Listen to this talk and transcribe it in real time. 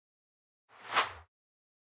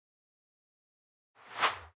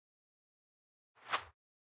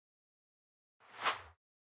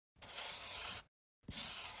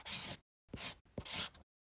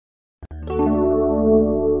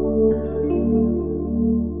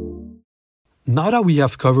Now that we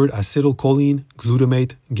have covered acetylcholine,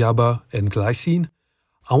 glutamate, GABA, and glycine,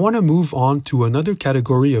 I want to move on to another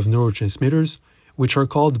category of neurotransmitters, which are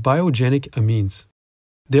called biogenic amines.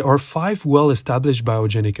 There are 5 well-established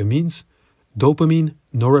biogenic amines: dopamine,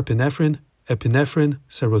 norepinephrine, epinephrine,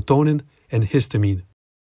 serotonin, and histamine.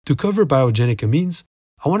 To cover biogenic amines,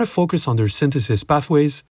 I want to focus on their synthesis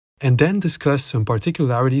pathways and then discuss some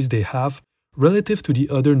particularities they have relative to the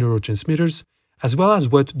other neurotransmitters, as well as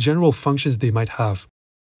what general functions they might have.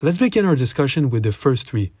 Let's begin our discussion with the first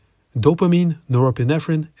 3: dopamine,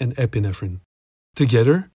 norepinephrine, and epinephrine.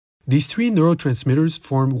 Together, these 3 neurotransmitters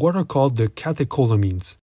form what are called the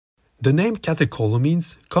catecholamines. The name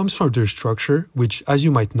catecholamines comes from their structure, which, as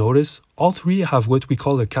you might notice, all 3 have what we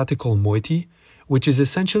call a catechol moiety, which is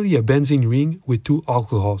essentially a benzene ring with 2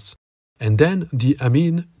 alcohols. And then the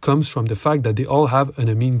amine comes from the fact that they all have an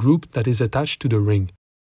amine group that is attached to the ring.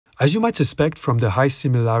 As you might suspect from the high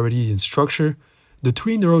similarity in structure, the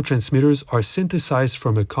 3 neurotransmitters are synthesized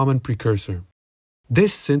from a common precursor.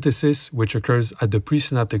 This synthesis, which occurs at the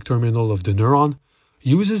presynaptic terminal of the neuron,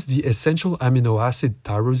 uses the essential amino acid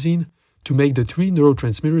tyrosine to make the 3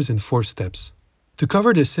 neurotransmitters in 4 steps. To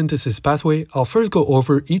cover the synthesis pathway, I'll first go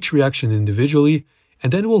over each reaction individually,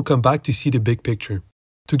 and then we'll come back to see the big picture.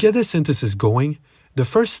 To get the synthesis going, the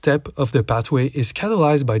first step of the pathway is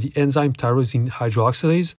catalyzed by the enzyme tyrosine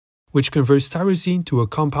hydroxylase, which converts tyrosine to a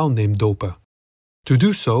compound named DOPA. To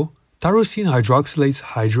do so, tyrosine hydroxylase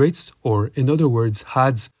hydrates, or in other words,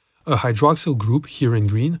 adds a hydroxyl group, here in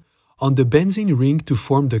green, on the benzene ring to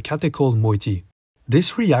form the catechol moiety.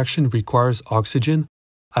 This reaction requires oxygen,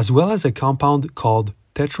 as well as a compound called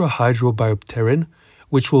tetrahydrobiopterin,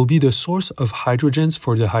 which will be the source of hydrogens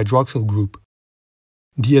for the hydroxyl group.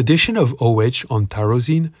 The addition of OH on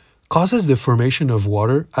tyrosine causes the formation of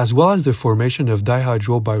water as well as the formation of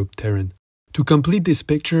dihydrobiopterin. To complete this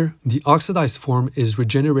picture, the oxidized form is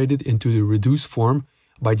regenerated into the reduced form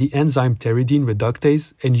by the enzyme pteridine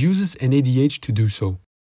reductase and uses NADH to do so.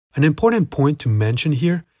 An important point to mention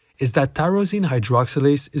here is that tyrosine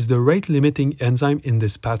hydroxylase is the rate-limiting enzyme in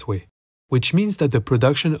this pathway, which means that the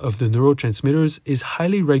production of the neurotransmitters is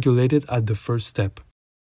highly regulated at the first step.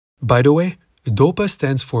 By the way, DOPA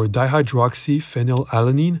stands for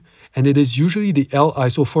dihydroxyphenylalanine, and it is usually the L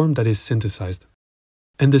isoform that is synthesized.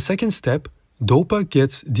 In the second step, DOPA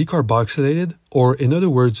gets decarboxylated, or in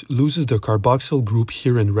other words, loses the carboxyl group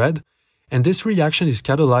here in red, and this reaction is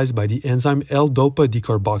catalyzed by the enzyme L-DOPA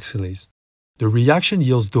decarboxylase. The reaction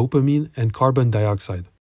yields dopamine and carbon dioxide.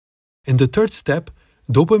 In the third step,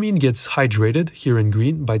 dopamine gets hydrated, here in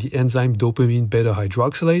green, by the enzyme dopamine beta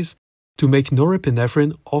hydroxylase to make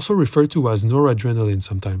norepinephrine, also referred to as noradrenaline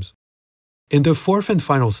sometimes. In the fourth and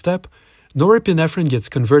final step, norepinephrine gets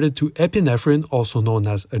converted to epinephrine, also known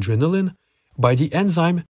as adrenaline, by the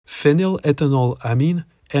enzyme phenylethanolamine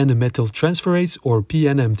N-methyltransferase, or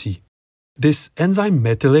PNMT. This enzyme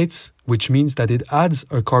methylates, which means that it adds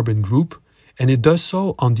a carbon group, and it does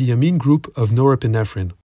so on the amine group of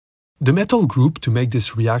norepinephrine. The methyl group to make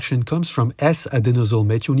this reaction comes from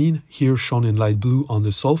S-adenosylmethionine, here shown in light blue on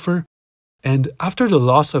the sulfur, and after the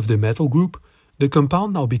loss of the methyl group, the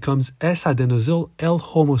compound now becomes S-adenosyl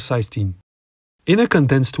L-homocysteine. In a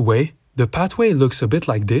condensed way, the pathway looks a bit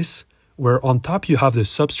like this, where on top you have the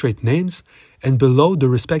substrate names and below the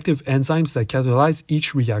respective enzymes that catalyze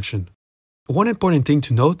each reaction. One important thing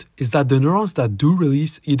to note is that the neurons that do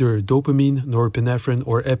release either dopamine, norepinephrine,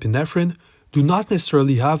 or epinephrine do not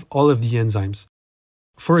necessarily have all of the enzymes.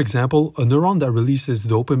 For example, a neuron that releases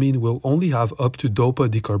dopamine will only have up to DOPA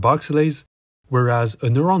decarboxylase, whereas a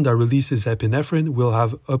neuron that releases epinephrine will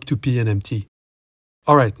have up to PNMT.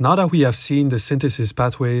 Alright, now that we have seen the synthesis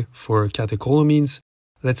pathway for catecholamines,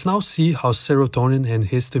 let's now see how serotonin and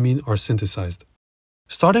histamine are synthesized.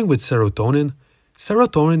 Starting with serotonin,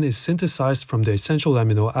 serotonin is synthesized from the essential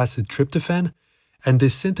amino acid tryptophan, and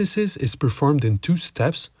this synthesis is performed in 2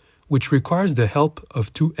 steps, which requires the help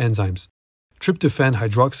of 2 enzymes, tryptophan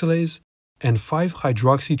hydroxylase and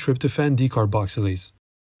 5-hydroxytryptophan decarboxylase.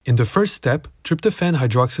 In the first step, tryptophan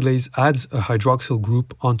hydroxylase adds a hydroxyl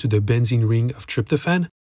group onto the benzene ring of tryptophan,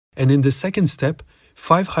 and in the second step,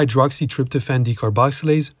 5-hydroxytryptophan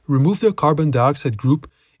decarboxylase removes the carbon dioxide group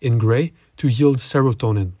in gray to yield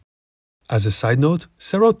serotonin. As a side note,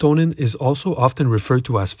 serotonin is also often referred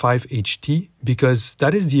to as 5-HT because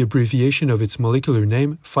that is the abbreviation of its molecular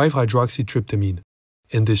name, 5-hydroxytryptamine.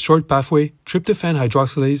 In this short pathway, tryptophan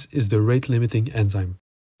hydroxylase is the rate-limiting enzyme.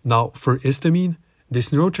 Now, for histamine,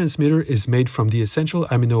 this neurotransmitter is made from the essential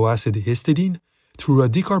amino acid histidine through a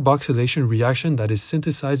decarboxylation reaction that is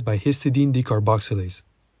synthesized by histidine decarboxylase.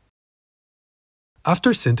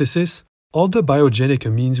 After synthesis, All the biogenic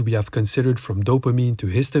amines we have considered from dopamine to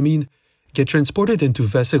histamine get transported into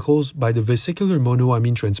vesicles by the vesicular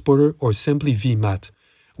monoamine transporter, or simply VMAT,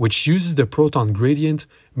 which uses the proton gradient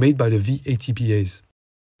made by the VATPase.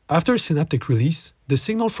 After synaptic release, the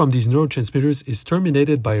signal from these neurotransmitters is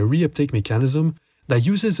terminated by a reuptake mechanism that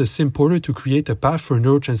uses a symporter to create a path for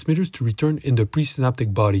neurotransmitters to return in the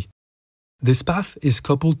presynaptic body. This path is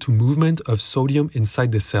coupled to movement of sodium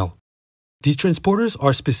inside the cell. These transporters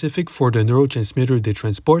are specific for the neurotransmitter they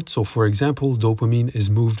transport, so for example, dopamine is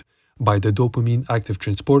moved by the dopamine active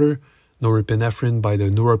transporter, norepinephrine by the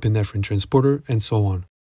norepinephrine transporter, and so on.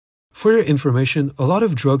 For your information, a lot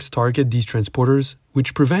of drugs target these transporters,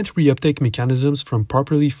 which prevent reuptake mechanisms from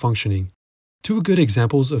properly functioning. Two good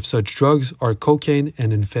examples of such drugs are cocaine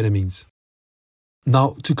and amphetamines.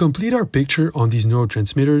 Now, to complete our picture on these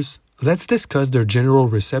neurotransmitters, let's discuss their general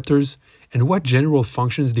receptors and what general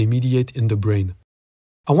functions they mediate in the brain.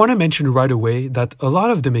 I want to mention right away that a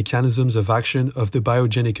lot of the mechanisms of action of the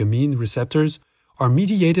biogenic amine receptors are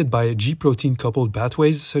mediated by G-protein coupled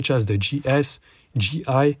pathways such as the GS,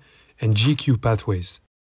 GI, and GQ pathways.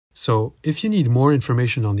 So, if you need more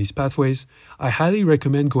information on these pathways, I highly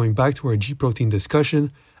recommend going back to our G-protein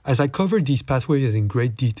discussion as I covered these pathways in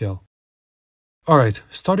great detail. Alright,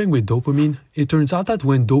 starting with dopamine, it turns out that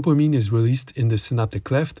when dopamine is released in the synaptic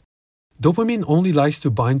cleft, dopamine only likes to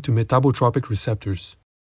bind to metabotropic receptors.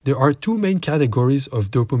 There are two main categories of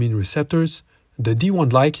dopamine receptors, the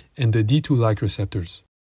D1-like and the D2-like receptors.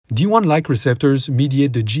 D1-like receptors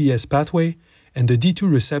mediate the GS pathway, and the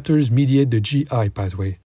D2 receptors mediate the GI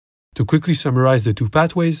pathway. To quickly summarize the two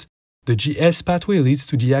pathways, the GS pathway leads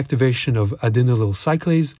to the activation of adenylyl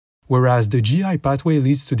cyclase, whereas the GI pathway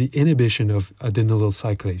leads to the inhibition of adenylyl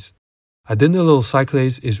cyclase. Adenylyl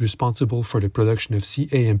cyclase is responsible for the production of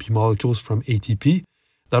cAMP molecules from ATP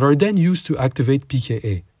that are then used to activate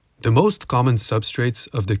pKa. The most common substrates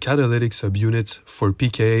of the catalytic subunits for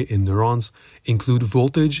pKa in neurons include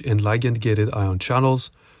voltage and ligand-gated ion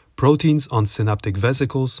channels, proteins on synaptic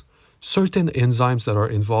vesicles, certain enzymes that are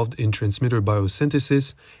involved in transmitter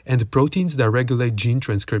biosynthesis, and proteins that regulate gene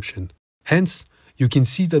transcription. Hence, you can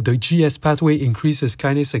see that the GS pathway increases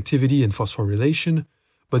kinase activity and phosphorylation,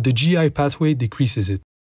 but the GI pathway decreases it.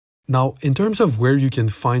 Now, in terms of where you can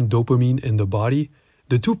find dopamine in the body,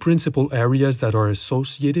 the two principal areas that are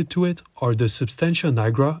associated to it are the substantia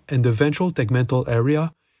nigra and the ventral tegmental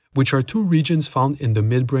area, which are two regions found in the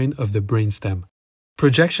midbrain of the brainstem.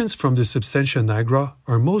 Projections from the substantia nigra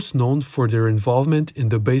are most known for their involvement in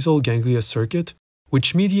the basal ganglia circuit,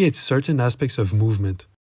 which mediates certain aspects of movement.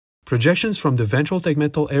 Projections from the ventral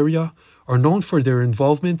tegmental area are known for their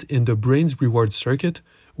involvement in the brain's reward circuit,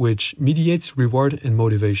 which mediates reward and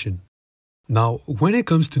motivation. Now, when it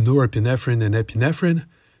comes to norepinephrine and epinephrine,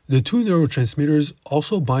 the two neurotransmitters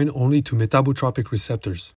also bind only to metabotropic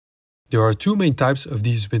receptors. There are two main types of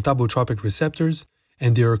these metabotropic receptors,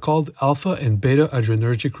 and they are called alpha and beta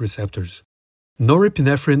adrenergic receptors.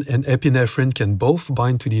 Norepinephrine and epinephrine can both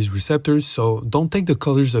bind to these receptors, so don't take the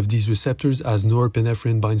colors of these receptors as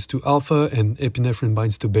norepinephrine binds to alpha and epinephrine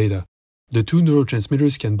binds to beta. The two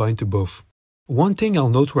neurotransmitters can bind to both. One thing I'll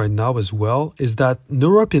note right now as well is that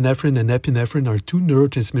norepinephrine and epinephrine are two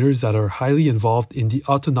neurotransmitters that are highly involved in the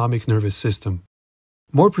autonomic nervous system.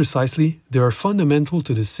 More precisely, they are fundamental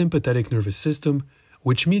to the sympathetic nervous system,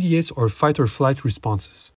 which mediates our fight-or-flight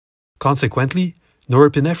responses. Consequently,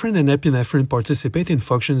 norepinephrine and epinephrine participate in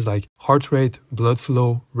functions like heart rate, blood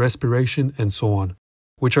flow, respiration, and so on,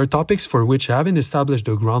 which are topics for which I haven't established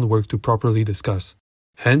the groundwork to properly discuss.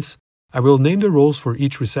 Hence, I will name the roles for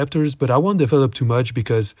each receptors, but I won't develop too much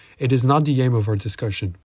because it is not the aim of our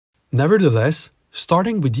discussion. Nevertheless,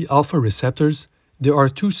 starting with the alpha receptors, there are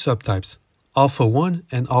two subtypes, alpha-1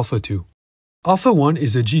 and alpha-2. Alpha-1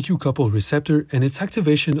 is a GQ-coupled receptor, and its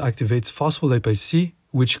activation activates phospholipase C,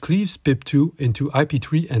 which cleaves PIP2 into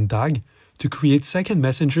IP3 and DAG to create second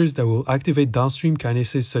messengers that will activate downstream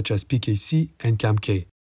kinases such as PKC and CAMK.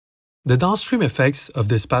 The downstream effects of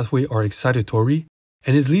this pathway are excitatory,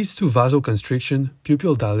 and it leads to vasoconstriction,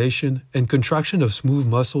 pupil dilation, and contraction of smooth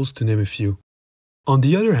muscles, to name a few. On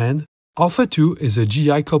the other hand, alpha-2 is a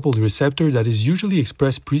GI-coupled receptor that is usually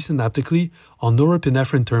expressed presynaptically on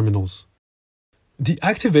norepinephrine terminals. The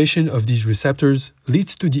activation of these receptors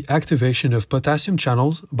leads to the activation of potassium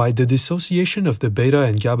channels by the dissociation of the beta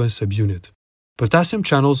and GABA subunit. Potassium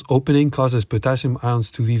channels opening causes potassium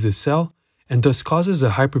ions to leave the cell and thus causes a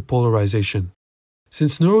hyperpolarization.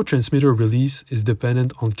 Since neurotransmitter release is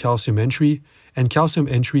dependent on calcium entry and calcium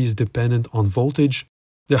entry is dependent on voltage,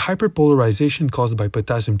 the hyperpolarization caused by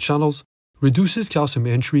potassium channels reduces calcium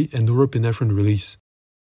entry and norepinephrine release.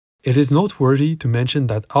 It is noteworthy to mention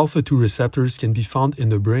that alpha-2 receptors can be found in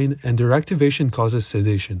the brain and their activation causes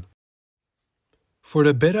sedation. For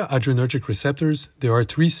the beta-adrenergic receptors, there are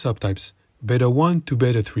 3 subtypes, beta-1 to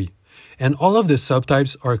beta-3, and all of the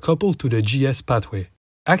subtypes are coupled to the GS pathway.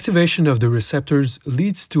 Activation of the receptors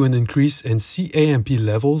leads to an increase in cAMP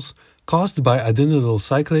levels caused by adenylyl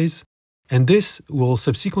cyclase, and this will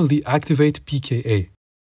subsequently activate pKa.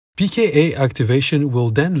 pKa activation will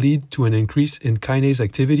then lead to an increase in kinase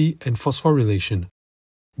activity and phosphorylation.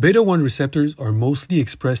 Beta-1 receptors are mostly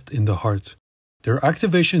expressed in the heart. Their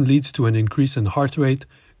activation leads to an increase in heart rate,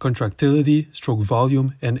 contractility, stroke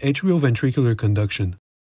volume, and atrioventricular conduction.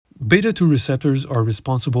 Beta-2 receptors are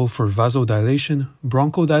responsible for vasodilation,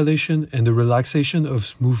 bronchodilation, and the relaxation of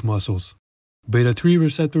smooth muscles. Beta-3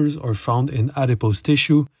 receptors are found in adipose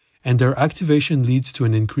tissue, and their activation leads to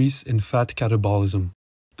an increase in fat catabolism.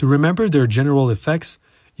 To remember their general effects,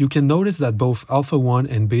 you can notice that both alpha-1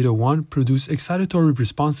 and beta-1 produce excitatory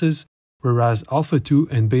responses, whereas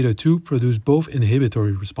alpha-2 and beta-2 produce both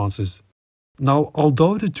inhibitory responses. Now,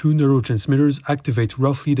 although the two neurotransmitters activate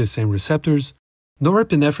roughly the same receptors,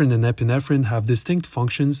 norepinephrine and epinephrine have distinct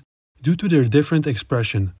functions due to their different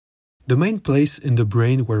expression. The main place in the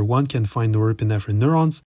brain where one can find norepinephrine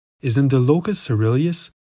neurons is in the locus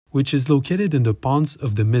coeruleus, which is located in the pons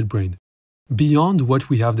of the midbrain. Beyond what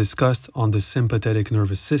we have discussed on the sympathetic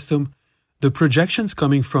nervous system, the projections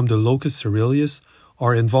coming from the locus coeruleus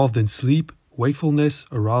are involved in sleep, wakefulness,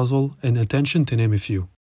 arousal, and attention, to name a few.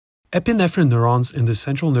 Epinephrine neurons in the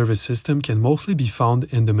central nervous system can mostly be found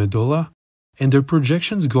in the medulla, and their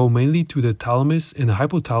projections go mainly to the thalamus and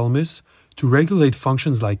hypothalamus to regulate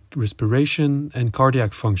functions like respiration and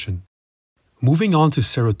cardiac function. Moving on to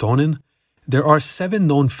serotonin, there are 7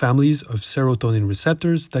 known families of serotonin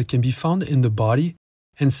receptors that can be found in the body,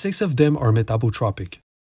 and 6 of them are metabotropic.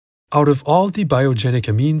 Out of all the biogenic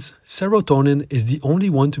amines, serotonin is the only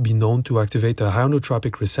one to be known to activate a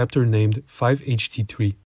ionotropic receptor named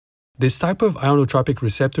 5-HT3. This type of ionotropic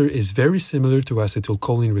receptor is very similar to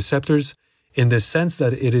acetylcholine receptors in the sense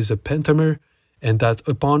that it is a pentamer and that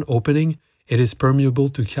upon opening, it is permeable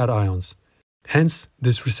to cations. Hence,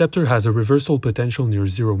 this receptor has a reversal potential near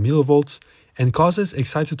 0 mV and causes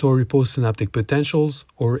excitatory postsynaptic potentials,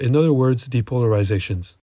 or in other words,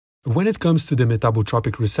 depolarizations. When it comes to the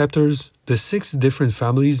metabotropic receptors, the 6 different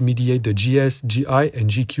families mediate the GS, GI, and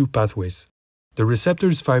GQ pathways. The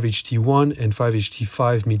receptors 5-HT1 and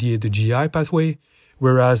 5-HT5 mediate the GI pathway,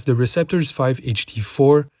 whereas the receptors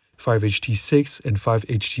 5-HT4, 5-HT6, and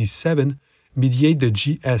 5-HT7 mediate the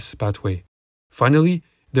GS pathway. Finally,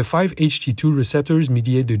 the 5-HT2 receptors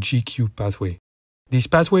mediate the GQ pathway. These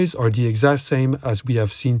pathways are the exact same as we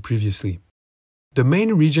have seen previously. The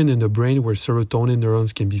main region in the brain where serotonin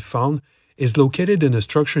neurons can be found is located in a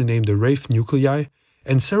structure named the Raphe nuclei,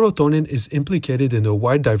 and serotonin is implicated in a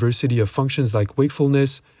wide diversity of functions like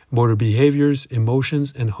wakefulness, motor behaviors,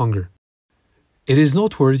 emotions, and hunger. It is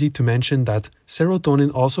noteworthy to mention that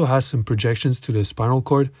serotonin also has some projections to the spinal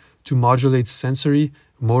cord to modulate sensory,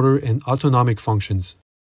 motor, and autonomic functions.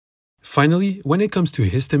 Finally, when it comes to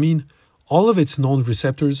histamine, all of its known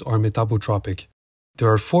receptors are metabotropic.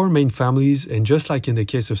 There are 4 main families, and just like in the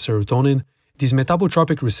case of serotonin, these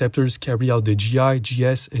metabotropic receptors carry out the GI,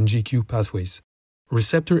 GS, and GQ pathways.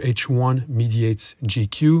 Receptor H1 mediates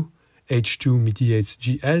GQ, H2 mediates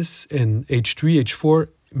GS, and H3, H4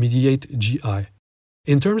 mediate GI.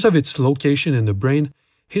 In terms of its location in the brain,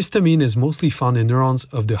 histamine is mostly found in neurons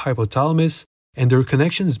of the hypothalamus, and their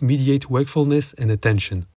connections mediate wakefulness and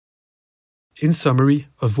attention. In summary,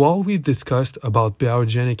 of all we've discussed about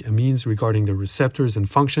biogenic amines regarding the receptors and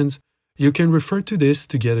functions, you can refer to this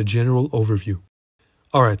to get a general overview.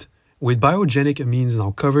 Alright, with biogenic amines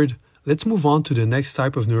now covered, let's move on to the next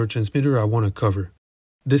type of neurotransmitter I want to cover.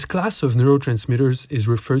 This class of neurotransmitters is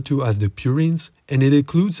referred to as the purines, and it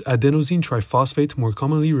includes adenosine triphosphate, more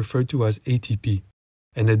commonly referred to as ATP,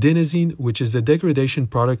 and adenosine, which is the degradation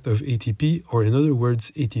product of ATP, or in other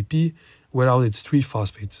words, ATP, without its 3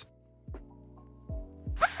 phosphates.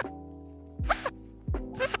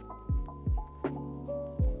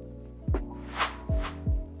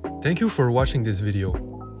 Thank you for watching this video.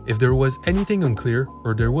 If there was anything unclear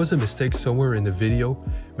or there was a mistake somewhere in the video,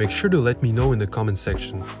 make sure to let me know in the comment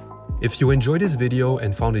section. If you enjoyed this video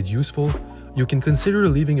and found it useful, you can consider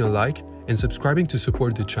leaving a like and subscribing to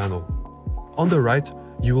support the channel. On the right,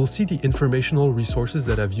 you will see the informational resources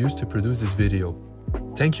that I've used to produce this video.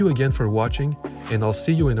 Thank you again for watching, and I'll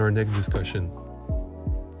see you in our next discussion.